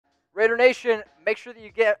Raider Nation, make sure that you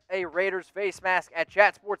get a Raiders face mask at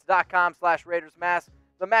chatsports.com/RaidersMask.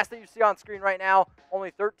 The mask that you see on screen right now, only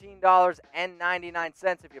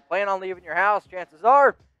 $13.99. If you plan on leaving your house, chances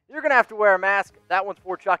are you're going to have to wear a mask. That one's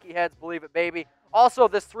for Chucky heads, believe it, baby. Also,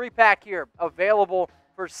 this 3-pack here, available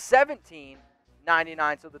for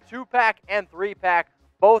 $17.99. So the 2-pack and 3-pack,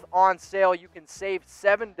 both on sale. You can save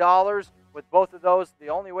 $7 with both of those. The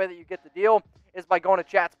only way that you get the deal is by going to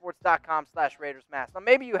chatsports.com/RaidersMask. Now,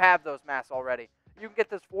 maybe you have those masks already. You can get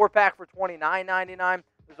this 4-pack for $29.99.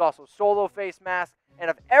 There's also solo face masks. And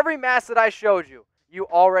if every mask that I showed you, you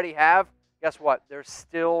already have, guess what? There's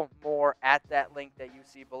still more at that link that you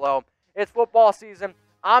see below. It's football season.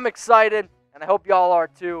 I'm excited, and I hope y'all are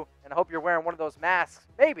too. And I hope you're wearing one of those masks,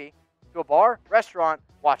 maybe, to a bar, restaurant,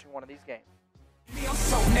 watching one of these games.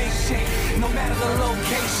 No matter the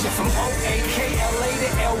location, from OAKLA to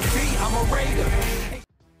LV, I'm a Raider.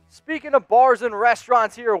 Speaking of bars and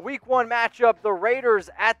restaurants here, week 1 matchup, the Raiders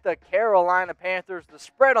at the Carolina Panthers. The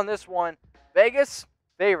spread on this one, Vegas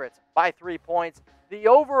favorites by 3 points. The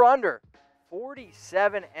over-under,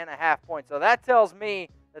 47.5 points. So that tells me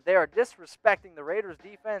that they are disrespecting the Raiders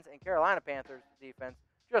defense and Carolina Panthers defense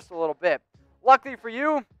just a little bit. Luckily for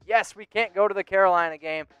you, yes, we can't go to the Carolina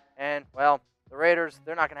game. And, well, the Raiders,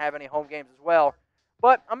 they're not going to have any home games as well.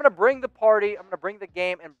 But I'm going to bring the party, I'm going to bring the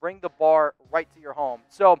game, and bring the bar right to your home.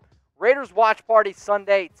 So, Raiders watch party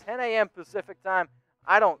Sunday, 10 a.m. Pacific time.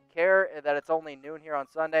 I don't care that it's only noon here on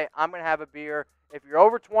Sunday. I'm going to have a beer. If you're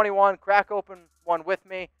over 21, crack open one with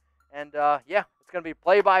me. And, yeah, it's going to be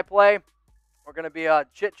play-by-play. We're going to be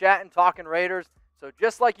chit-chatting, talking Raiders. So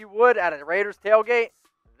just like you would at a Raiders tailgate,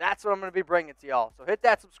 that's what I'm going to be bringing to y'all. So hit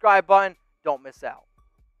that subscribe button. Don't miss out.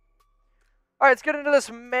 All right, let's get into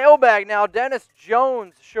this mailbag now. Dennis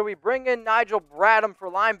Jones, should we bring in Nigel Bradham for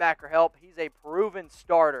linebacker help? He's a proven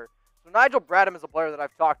starter. So Nigel Bradham is a player that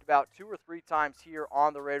I've talked about 2 or 3 times here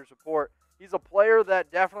on the Raiders Report. He's a player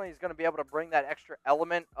that definitely is going to be able to bring that extra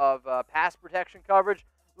element of pass protection coverage.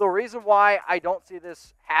 The reason why I don't see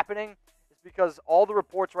this happening is because all the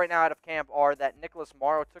reports right now out of camp are that Nicholas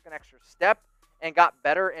Morrow took an extra step and got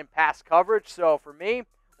better in pass coverage. So for me,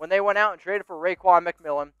 when they went out and traded for Raekwon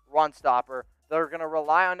McMillan, run stopper, they're going to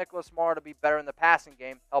rely on Nicholas Morrow to be better in the passing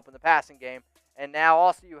game, help in the passing game. And now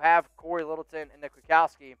also you have Cory Littleton and Nick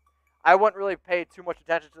Kwiatkowski. I wouldn't really pay too much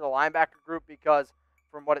attention to the linebacker group because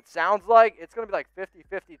from what it sounds like, it's going to be like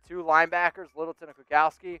 50-52 linebackers, Littleton and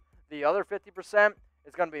Kwiatkowski. The other 50%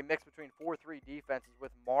 is going to be mixed between 4-3 defenses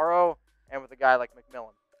with Morrow and with a guy like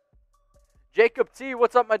McMillan. Jacob T,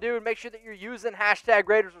 what's up, my dude? Make sure that you're using hashtag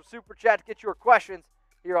Raiders or Super Chat to get your questions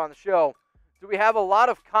here on the show. Do we have a lot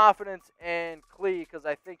of confidence in Clee? Because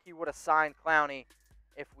I think he would have signed Clowney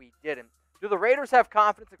if we didn't. Do the Raiders have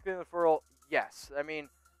confidence in Clelin Ferrell? Yes. I mean,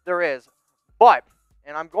 there is. But,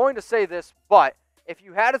 and I'm going to say this, but if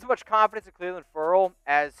you had as much confidence in Clelin Ferrell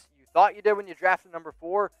as you thought you did when you drafted number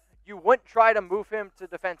 4, you wouldn't try to move him to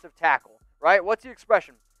defensive tackle, right? What's the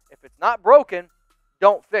expression? If it's not broken,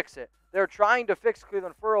 don't fix it. They're trying to fix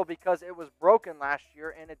Clelin Ferrell because it was broken last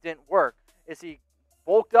year and it didn't work. Is he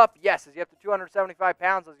bulked up? Yes. Is he up to 275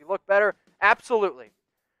 pounds? Does he look better? Absolutely.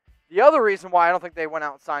 The other reason why I don't think they went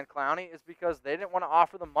out and signed Clowney is because they didn't want to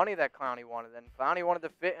offer the money that Clowney wanted. And Clowney wanted to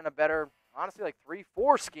fit in a better, honestly, like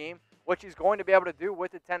 3-4 scheme, which he's going to be able to do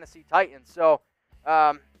with the Tennessee Titans. So,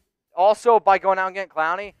 also, by going out and getting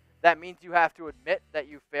Clowney, that means you have to admit that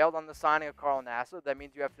you failed on the signing of Carl Nassib. That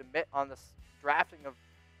means you have to admit on the drafting of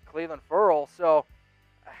Clelin Ferrell. So,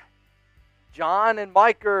 John and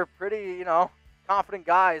Mike are pretty, confident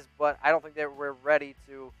guys, but I don't think they were ready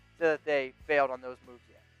to say that they failed on those moves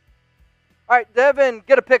yet. All right, Devin,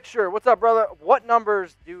 get a picture. What's up, brother? What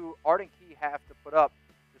numbers do Arden Key have to put up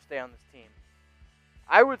to stay on this team?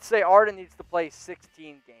 I would say Arden needs to play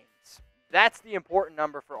 16 games. That's the important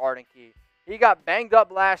number for Arden Key. He got banged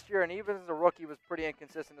up last year, and even as a rookie was pretty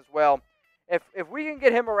inconsistent as well. If we can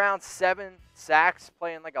get him around 7 sacks,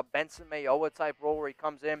 playing like a Benson Mayock type role where he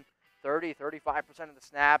comes in 30, 35% of the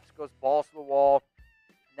snaps, goes balls to the wall,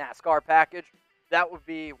 NASCAR package, that would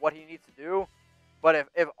be what he needs to do. But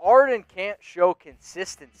if Arden can't show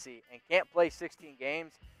consistency and can't play 16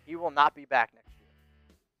 games, he will not be back next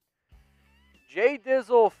year. J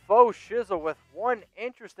Dizzle Faux Shizzle with one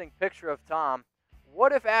interesting picture of Tom.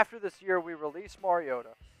 What if after this year we release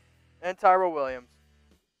Mariota and Tyrell Williams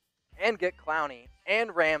and get Clowney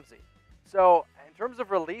and Ramsey? So in terms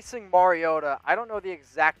of releasing Mariota, I don't know the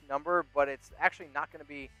exact number, but it's actually not going to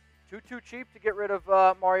be too cheap to get rid of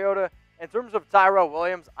Mariota. In terms of Tyrell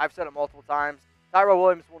Williams, I've said it multiple times, Tyrell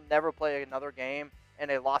Williams will never play another game in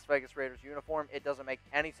a Las Vegas Raiders uniform. It doesn't make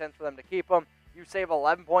any sense for them to keep him. You save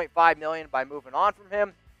 $11.5 million by moving on from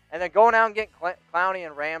him, And then going out and getting Clowney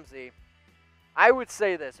and Ramsey, I would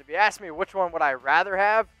say this. If you ask me which one would I rather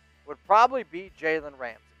have, it would probably be Jalen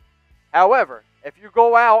Ramsey. However, if you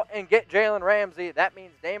go out and get Jalen Ramsey, that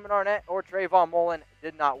means Damon Arnett or Trayvon Mullen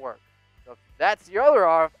did not work. So if that's the other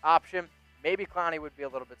option, maybe Clowney would be a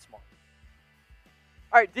little bit smarter.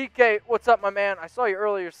 All right, DK, what's up, my man? I saw you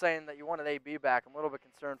earlier saying that you wanted AB back. I'm a little bit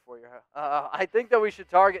concerned for you. I think that we should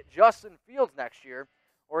target Justin Fields next year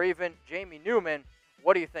or even Jamie Newman.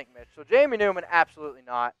 What do you think, Mitch? So Jamie Newman, absolutely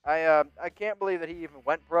not. I can't believe that he even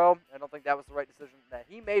went pro. I don't think that was the right decision that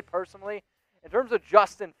he made personally. In terms of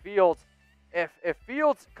Justin Fields, if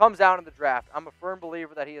Fields comes out in the draft, I'm a firm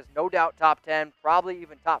believer that he is no doubt top 10, probably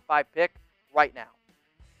even top 5 pick right now.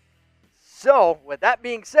 So, with that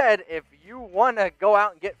being said, if you want to go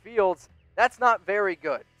out and get Fields, that's not very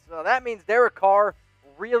good. So that means Derek Carr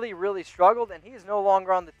really, really struggled, and he's no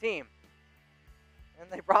longer on the team.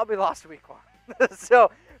 And they probably lost week 1.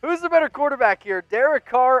 So, who's the better quarterback here, Derek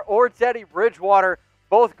Carr or Teddy Bridgewater?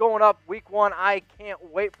 Both going up week 1. I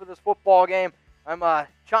can't wait for this football game. I'm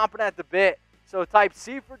chomping at the bit. So type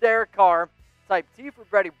C for Derek Carr, type T for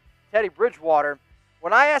Teddy Bridgewater.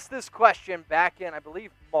 When I asked this question back in, I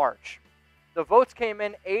believe, March, the votes came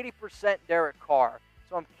in 80% Derek Carr.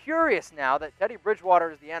 So I'm curious now that Teddy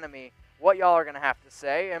Bridgewater is the enemy, what y'all are going to have to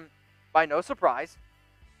say. And by no surprise,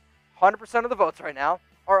 100% of the votes right now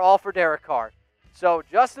are all for Derek Carr. So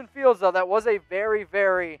Justin Fields, though, that was a very,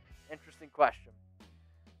 very interesting question.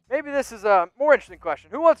 Maybe this is a more interesting question.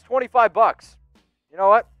 Who wants $25? You know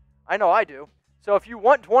what? I know I do. So if you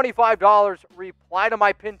want $25, reply to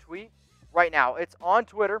my pinned tweet right now. It's on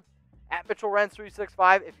Twitter,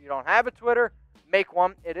 @MitchellRens365. If you don't have a Twitter, make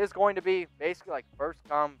one. It is going to be basically like first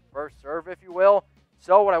come, first serve, if you will.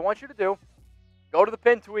 So what I want you to do, go to the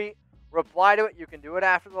pinned tweet, reply to it. You can do it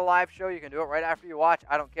after the live show. You can do it right after you watch.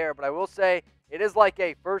 I don't care. But I will say it is like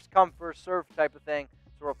a first come, first serve type of thing.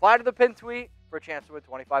 So reply to the pinned tweet for a chance to win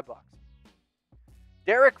 $25.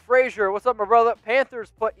 Derek Frazier, what's up, my brother?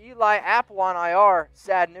 Panthers put Eli Apple on IR.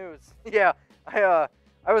 Sad news. Yeah, I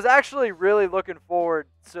was actually really looking forward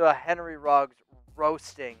to Henry Ruggs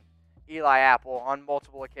roasting Eli Apple on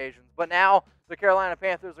multiple occasions. But now the Carolina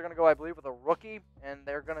Panthers are going to go, I believe, with a rookie, and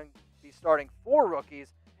they're going to be starting 4 rookies.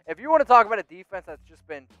 If you want to talk about a defense that's just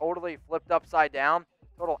been totally flipped upside down,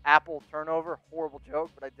 total Apple turnover, horrible joke,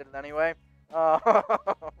 but I did it anyway.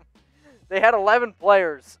 They had 11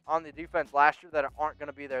 players on the defense last year that aren't going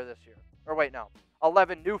to be there this year. Or wait, no.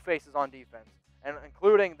 11 new faces on defense, and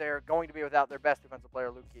including they're going to be without their best defensive player,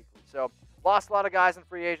 Luke Kuechly. So lost a lot of guys in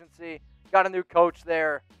free agency, got a new coach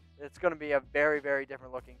there. It's going to be a very, very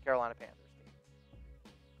different looking Carolina Panthers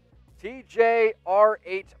team.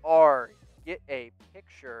 TJR8R, get a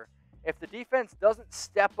picture. If the defense doesn't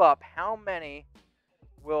step up, how many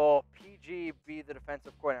will PG be the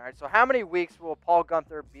defensive coordinator? All right, so how many weeks will Paul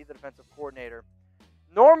Guenther be the defensive coordinator?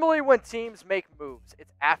 Normally when teams make moves,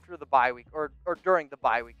 it's after the bye week, or during the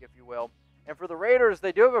bye week, if you will. And for the Raiders,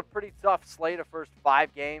 they do have a pretty tough slate of first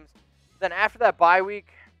 5 games. Then after that bye week,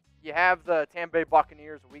 you have the Tampa Bay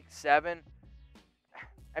Buccaneers week 7.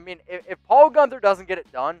 I mean, if Paul Guenther doesn't get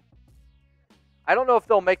it done, I don't know if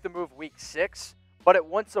they'll make the move week 6, but it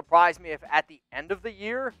wouldn't surprise me if at the end of the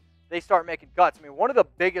year, they start making cuts. I mean, one of the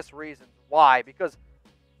biggest reasons why, because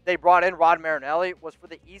they brought in Rod Marinelli, was for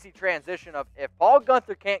the easy transition of if Paul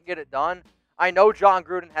Guenther can't get it done, I know John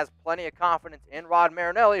Gruden has plenty of confidence in Rod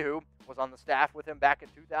Marinelli, who was on the staff with him back in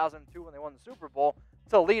 2002 when they won the Super Bowl,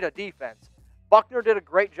 to lead a defense. Buckner did a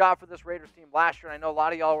great job for this Raiders team last year, and I know a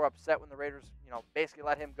lot of y'all were upset when the Raiders, basically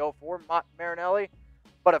let him go for Marinelli.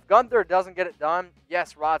 But if Guenther doesn't get it done,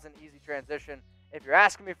 yes, Rod's an easy transition. If you're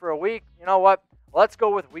asking me for a week, you know what? Let's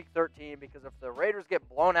go with week 13, because if the Raiders get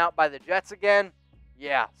blown out by the Jets again,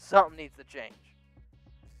 yeah, something needs to change.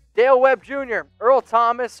 Dale Webb Jr., Earl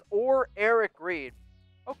Thomas, or Eric Reid?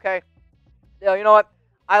 Okay. Dale, you know what?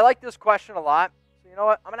 I like this question a lot. So you know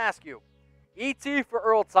what? I'm going to ask you. ET for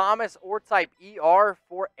Earl Thomas or type ER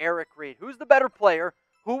for Eric Reid? Who's the better player?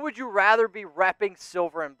 Who would you rather be repping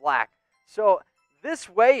silver and black? So this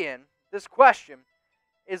weigh-in, this question,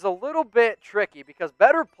 is a little bit tricky because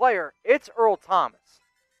better player, it's Earl Thomas.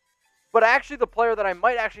 But actually the player that I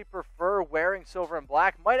might actually prefer wearing silver and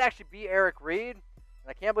black might actually be Eric Reid. And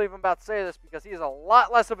I can't believe I'm about to say this because he is a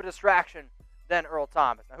lot less of a distraction than Earl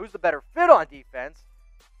Thomas. Now, who's the better fit on defense?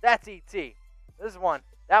 That's ET.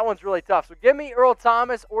 That one's really tough. So give me Earl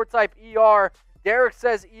Thomas or type ER. Derek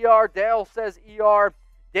says ER. Dale says ER.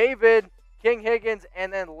 David, King Higgins,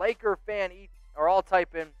 and then Laker fan are all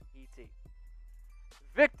type in ET.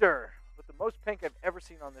 Victor, with the most pink I've ever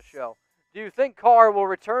seen on the show. Do you think Carr will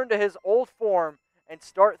return to his old form and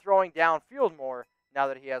start throwing downfield more? now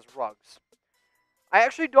that he has Ruggs. I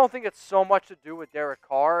actually don't think it's so much to do with Derek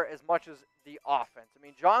Carr as much as the offense. I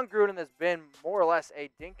mean, John Gruden has been more or less a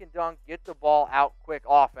dink and dunk, get the ball out quick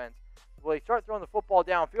offense. Will he start throwing the football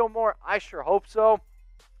downfield more? I sure hope so.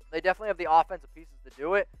 They definitely have the offensive pieces to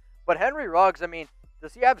do it. But Henry Ruggs, I mean,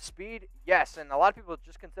 does he have speed? Yes, and a lot of people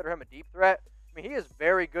just consider him a deep threat. I mean, he is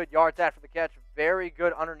very good yards after the catch, very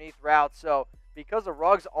good underneath routes. So because of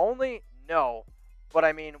Ruggs only, no. But,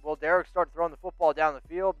 I mean, will Derek start throwing the football down the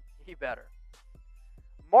field? He better.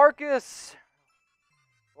 Marcus.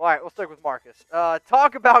 All right, we'll stick with Marcus.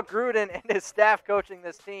 Talk about Gruden and his staff coaching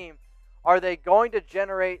this team. Are they going to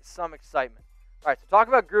generate some excitement? All right, so talk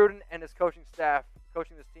about Gruden and his coaching staff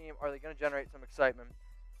coaching this team. Are they going to generate some excitement?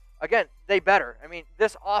 Again, they better. I mean,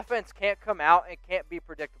 this offense can't come out and can't be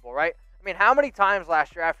predictable, right? I mean, how many times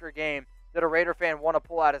last year after a game did a Raider fan want to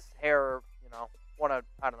pull out his hair or, want to,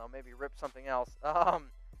 I don't know, maybe rip something else,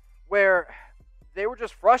 where they were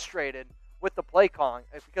just frustrated with the play calling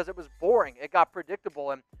because it was boring. It got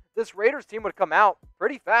predictable, and this Raiders team would come out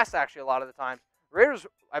pretty fast, actually, a lot of the time. The Raiders,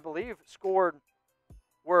 I believe, scored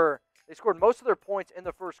most of their points in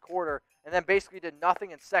the first quarter and then basically did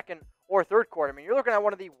nothing in second or third quarter. I mean, you're looking at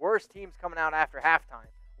one of the worst teams coming out after halftime.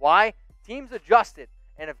 Why? Teams adjusted,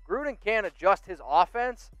 and if Gruden can't adjust his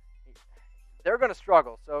offense, they're going to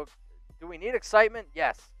struggle. So do we need excitement?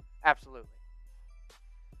 Yes, absolutely.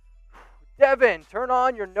 Devin, turn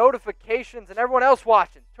on your notifications, and everyone else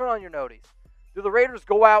watching, turn on your noties. Do the Raiders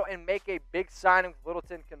go out and make a big signing with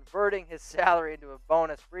Littleton, converting his salary into a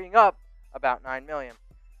bonus, freeing up about $9 million?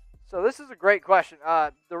 So this is a great question.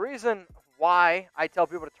 The reason why I tell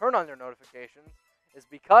people to turn on their notifications is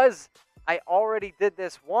because I already did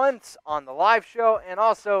this once on the live show, and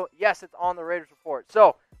also, yes, it's on the Raiders Report.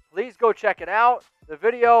 So please go check it out. The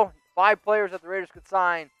video, 5 players that the Raiders could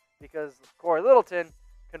sign because Cory Littleton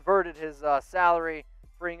converted his salary,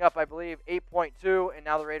 freeing up, I believe, 8.2, and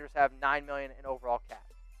now the Raiders have $9 million in overall cap.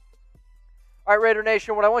 All right, Raider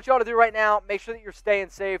Nation, what I want you all to do right now, make sure that you're staying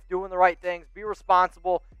safe, doing the right things, be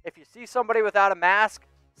responsible. If you see somebody without a mask,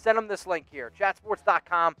 send them this link here,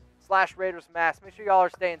 chatsports.com/RaidersMask. Make sure y'all are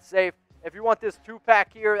staying safe. If you want this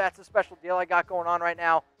 2-pack here, that's a special deal I got going on right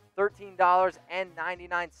now,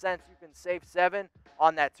 $13.99. You can save $7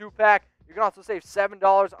 on that 2-pack. You can also save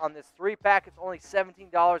 $7 on this 3-pack. It's only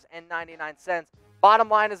 $17.99. Bottom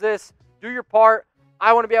line is this, do your part.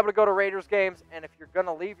 I want to be able to go to Raiders games, and if you're going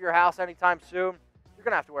to leave your house anytime soon, you're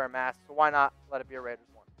going to have to wear a mask, so why not let it be a Raiders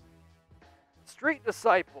one? Street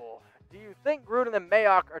Disciple, do you think Gruden and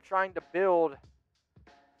Mayock are trying to build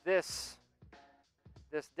this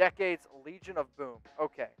decade's Legion of Boom?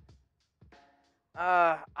 Okay.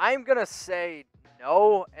 I'm going to say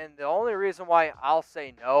no, and the only reason why I'll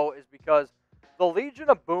say no is because the Legion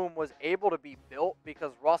of Boom was able to be built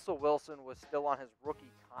because Russell Wilson was still on his rookie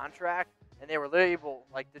contract, and they were able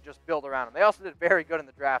to just build around him. They also did very good in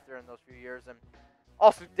the draft during those few years, and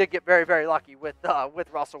also did get very, very lucky with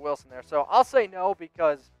Russell Wilson there. So I'll say no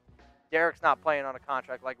because Derek's not playing on a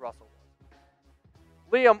contract like Russell was.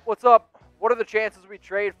 Liam, what's up? What are the chances we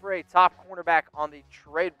trade for a top cornerback on the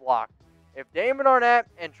trade block? If Damon Arnett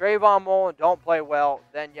and Trayvon Mullen don't play well,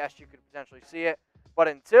 then yes, you could potentially see it. But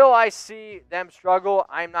until I see them struggle,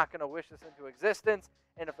 I'm not going to wish this into existence.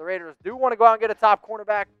 And if the Raiders do want to go out and get a top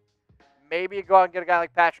cornerback, maybe go out and get a guy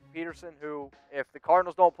like Patrick Peterson, who, if the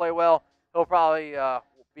Cardinals don't play well, he'll probably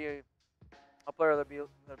be a player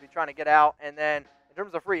that'll be trying to get out. And then in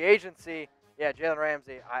terms of free agency, yeah, Jalen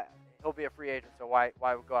Ramsey, he'll be a free agent, so why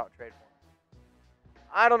would go out and trade for him?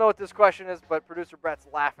 I don't know what this question is, but producer Brett's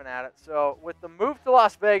laughing at it. So with the move to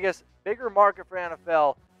Las Vegas, bigger market for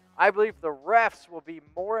NFL, I believe the refs will be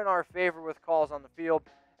more in our favor with calls on the field.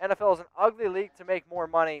 NFL is an ugly league to make more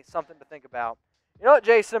money, something to think about. You know what,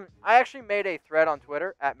 Jason? I actually made a thread on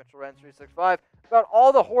Twitter, @MitchellRens365, about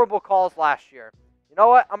all the horrible calls last year. You know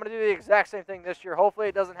what? I'm going to do the exact same thing this year. Hopefully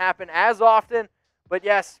it doesn't happen as often. But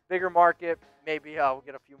yes, bigger market. Maybe we'll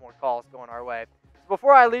get a few more calls going our way. So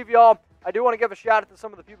before I leave y'all, I do want to give a shout out to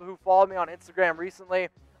some of the people who followed me on Instagram recently.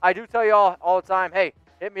 I do tell y'all all the time, hey,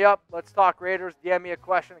 hit me up. Let's talk Raiders. DM me a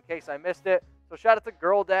question in case I missed it. So shout out to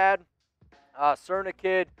Girl Dad, Cerna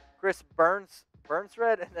Kid, Chris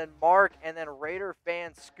Burnsred, and then Mark, and then Raider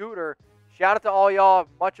fan Scooter. Shout out to all y'all.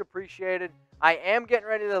 Much appreciated. I am getting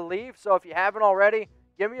ready to leave, so if you haven't already,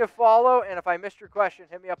 give me a follow. And if I missed your question,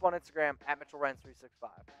 hit me up on Instagram,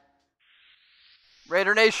 @MitchellRens365.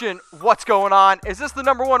 Raider Nation, what's going on? Is this the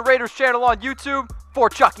 #1 Raiders channel on YouTube? For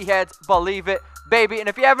Chucky Heads, believe it, baby. And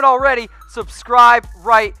if you haven't already, subscribe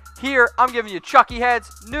right here. I'm giving you Chucky Heads,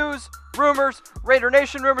 news, rumors, Raider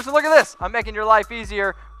Nation rumors. And look at this, I'm making your life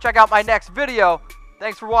easier. Check out my next video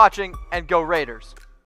Thanks for watching, and go Raiders.